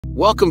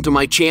Welcome to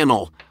my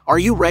channel. Are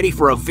you ready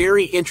for a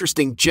very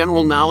interesting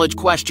general knowledge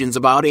questions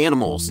about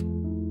animals?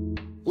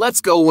 Let's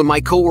go when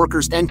my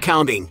coworkers end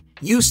counting.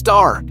 You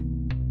start.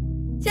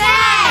 10,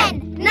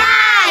 9,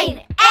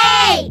 8,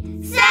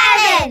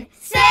 7,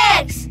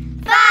 6,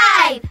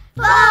 5,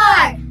 4,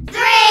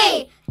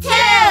 3, 2,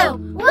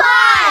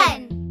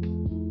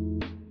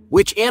 1.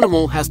 Which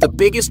animal has the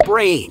biggest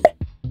brain?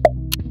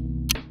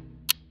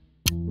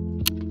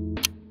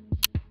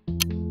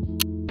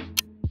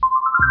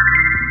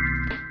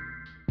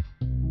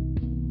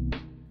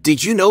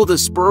 Did you know the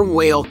sperm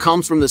whale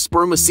comes from the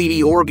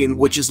spermaceti organ,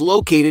 which is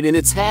located in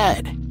its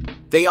head?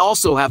 They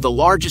also have the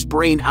largest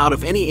brain out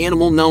of any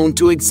animal known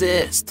to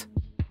exist.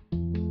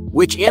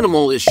 Which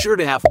animal is sure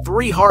to have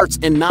 3 hearts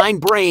and 9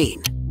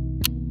 brain?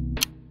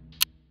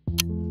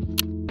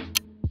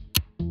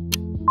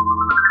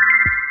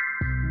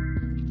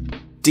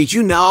 Did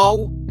you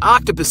know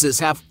octopuses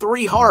have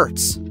 3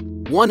 hearts?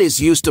 One is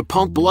used to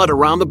pump blood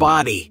around the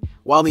body,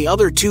 while the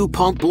other 2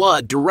 pump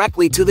blood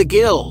directly to the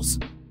gills.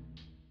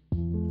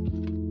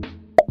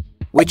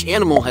 Which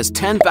animal has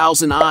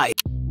 10,000 eyes?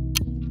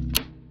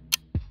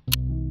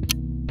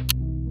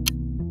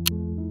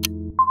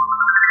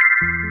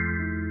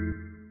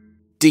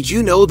 Did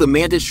you know the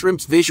mantis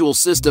shrimp's visual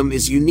system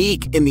is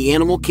unique in the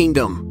animal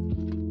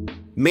kingdom?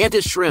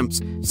 Mantis shrimps,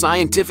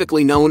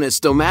 scientifically known as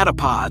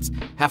stomatopods,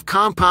 have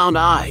compound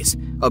eyes,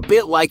 a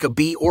bit like a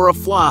bee or a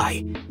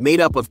fly, made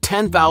up of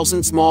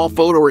 10,000 small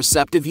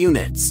photoreceptive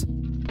units.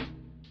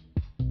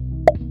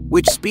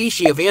 Which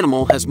species of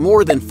animal has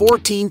more than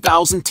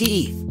 14,000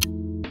 teeth?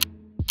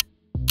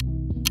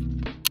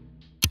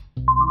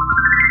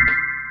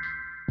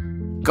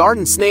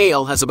 Garden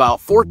snail has about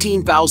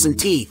 14,000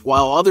 teeth,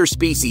 while other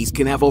species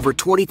can have over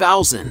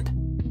 20,000.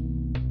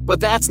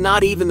 But that's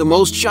not even the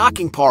most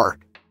shocking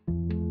part.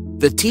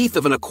 The teeth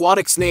of an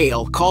aquatic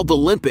snail, called the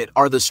limpet,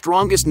 are the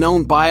strongest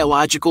known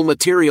biological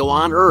material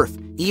on Earth,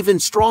 even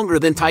stronger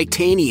than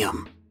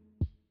titanium.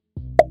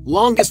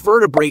 Longest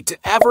vertebrate to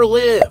ever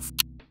live.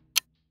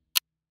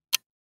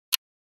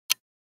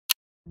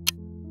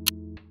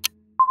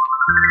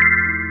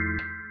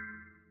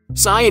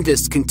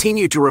 Scientists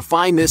continue to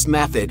refine this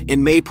method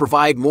and may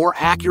provide more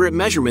accurate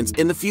measurements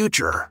in the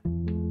future.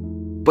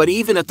 But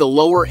even at the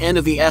lower end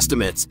of the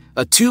estimates,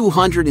 a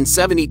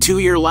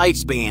 272-year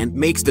lifespan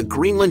makes the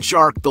Greenland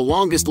shark the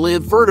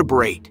longest-lived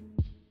vertebrate.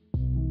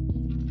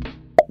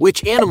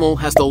 Which animal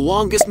has the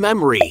longest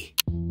memory?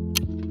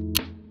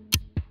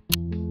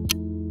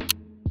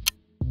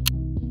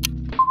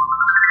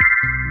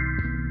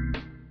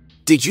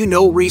 Did you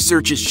know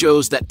research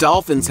shows that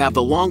dolphins have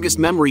the longest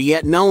memory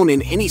yet known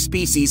in any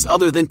species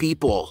other than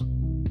people?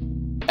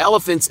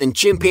 Elephants and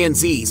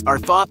chimpanzees are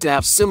thought to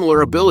have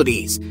similar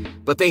abilities,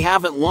 but they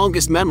haven't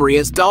longest memory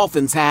as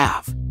dolphins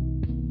have.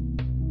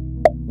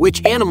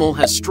 Which animal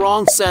has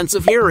strong sense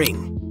of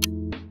hearing?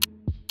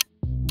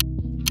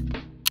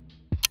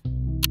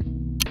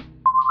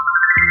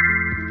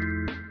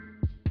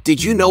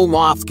 Did you know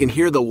moths can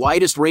hear the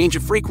widest range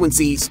of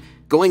frequencies,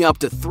 going up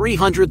to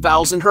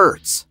 300,000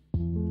 hertz?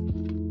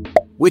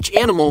 Which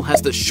animal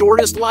has the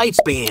shortest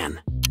lifespan?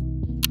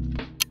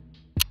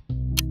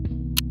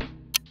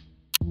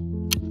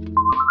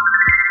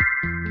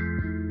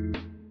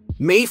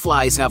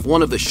 Mayflies have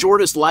one of the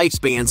shortest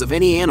lifespans of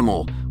any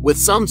animal, with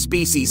some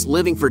species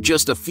living for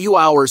just a few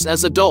hours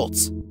as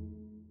adults.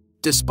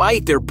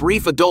 Despite their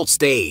brief adult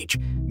stage,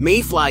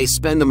 mayflies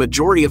spend the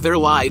majority of their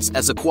lives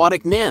as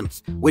aquatic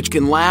nymphs, which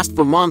can last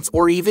for months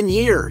or even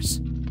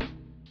years.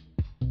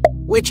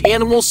 Which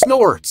animal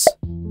snorts?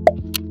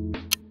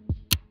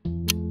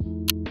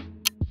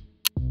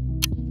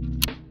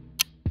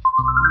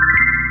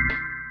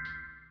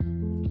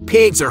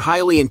 Pigs are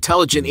highly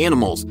intelligent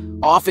animals,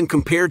 often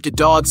compared to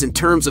dogs in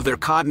terms of their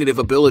cognitive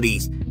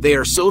abilities. They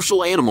are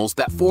social animals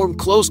that form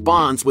close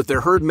bonds with their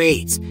herd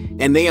mates,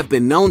 and they have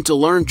been known to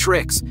learn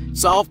tricks,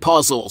 solve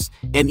puzzles,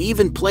 and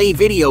even play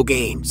video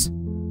games.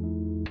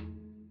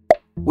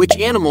 Which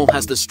animal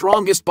has the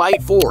strongest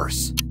bite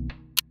force?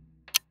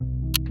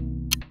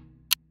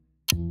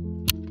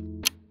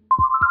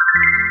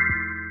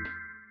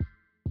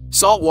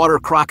 Saltwater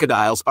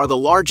crocodiles are the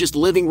largest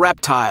living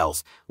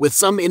reptiles, with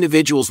some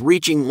individuals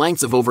reaching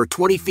lengths of over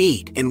 20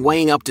 feet and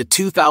weighing up to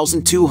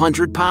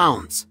 2,200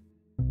 pounds.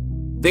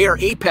 They are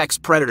apex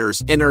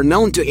predators and are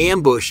known to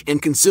ambush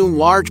and consume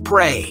large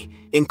prey,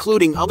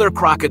 including other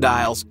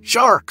crocodiles,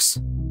 sharks.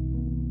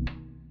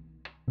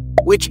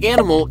 Which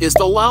animal is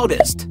the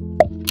loudest?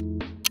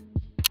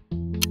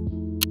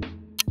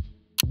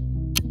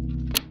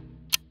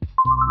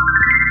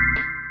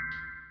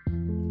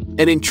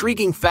 An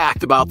intriguing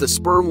fact about the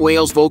sperm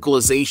whale's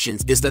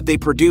vocalizations is that they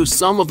produce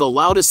some of the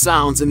loudest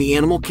sounds in the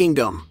animal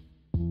kingdom.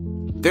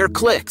 Their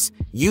clicks,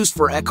 used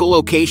for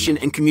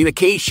echolocation and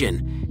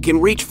communication, can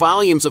reach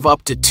volumes of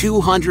up to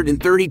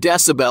 230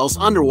 decibels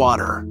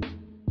underwater.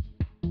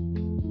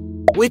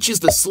 Which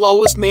is the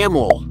slowest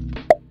mammal?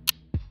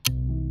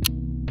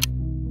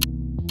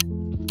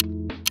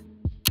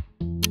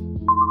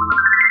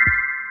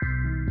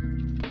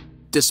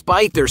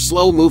 Despite their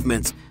slow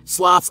movements,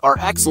 Sloths are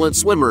excellent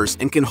swimmers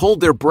and can hold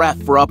their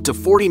breath for up to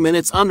 40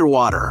 minutes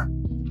underwater.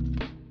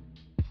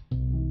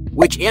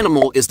 Which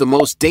animal is the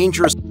most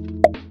dangerous?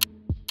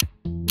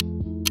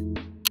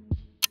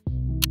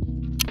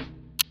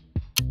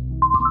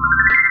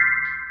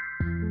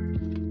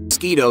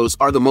 Mosquitoes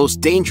are the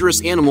most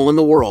dangerous animal in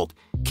the world,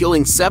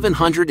 killing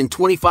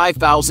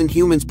 725,000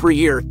 humans per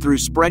year through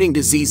spreading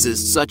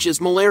diseases such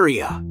as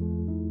malaria.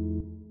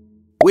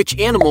 Which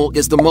animal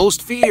is the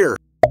most feared?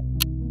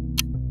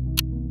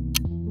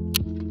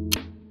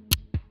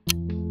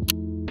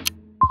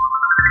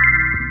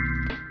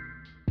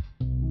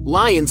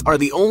 Lions are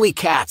the only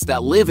cats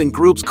that live in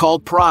groups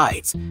called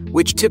prides,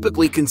 which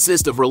typically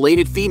consist of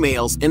related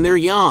females and their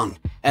young,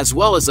 as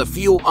well as a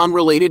few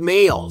unrelated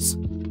males.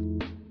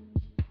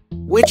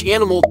 Which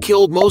animal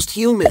killed most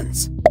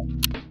humans?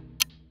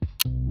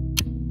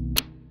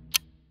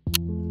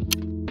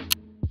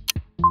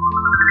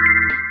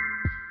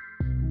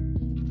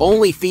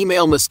 Only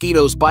female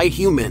mosquitoes bite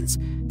humans.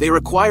 They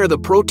require the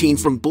protein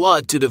from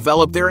blood to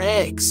develop their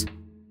eggs.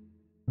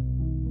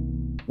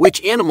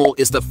 Which animal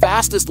is the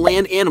fastest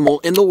land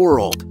animal in the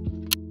world?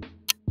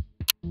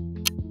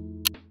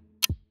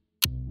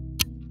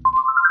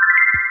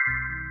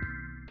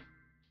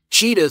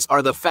 Cheetahs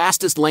are the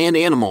fastest land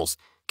animals,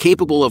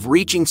 capable of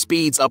reaching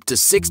speeds up to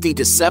 60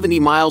 to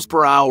 70 miles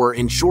per hour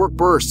in short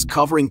bursts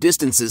covering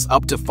distances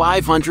up to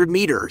 500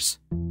 meters.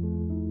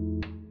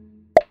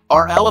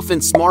 Are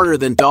elephants smarter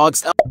than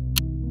dogs?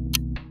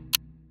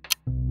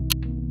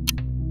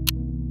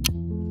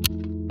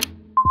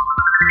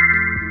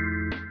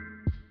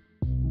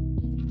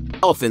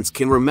 Elephants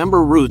can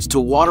remember routes to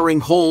watering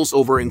holes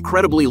over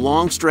incredibly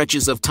long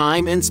stretches of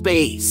time and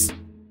space.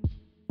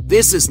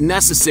 This is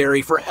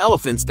necessary for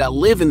elephants that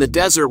live in the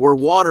desert where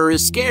water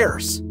is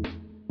scarce.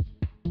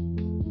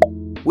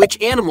 Which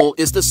animal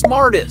is the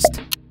smartest?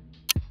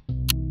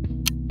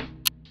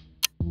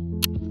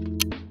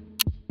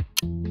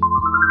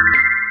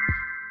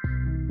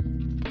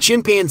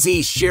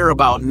 Chimpanzees share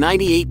about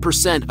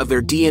 98% of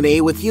their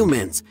DNA with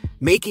humans,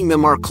 making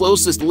them our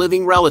closest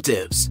living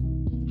relatives.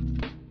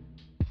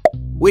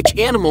 Which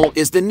animal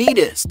is the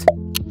neatest?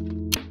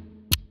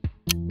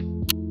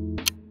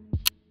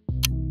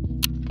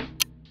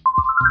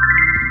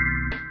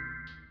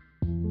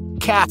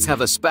 Cats have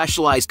a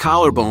specialized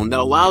collarbone that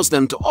allows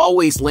them to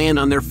always land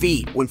on their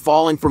feet when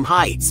falling from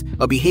heights,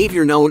 a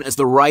behavior known as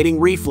the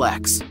riding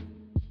reflex.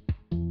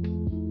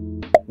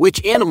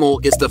 Which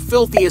animal is the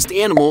filthiest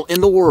animal in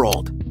the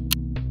world?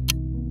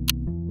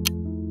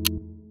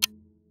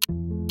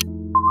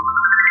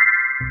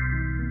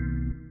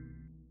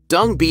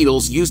 Dung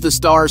beetles use the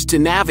stars to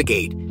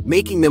navigate,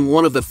 making them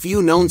one of the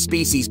few known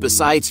species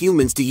besides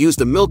humans to use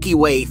the Milky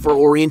Way for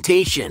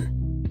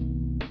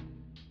orientation.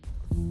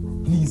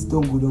 Please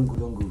don't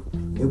go.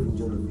 Every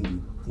video,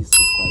 please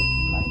subscribe.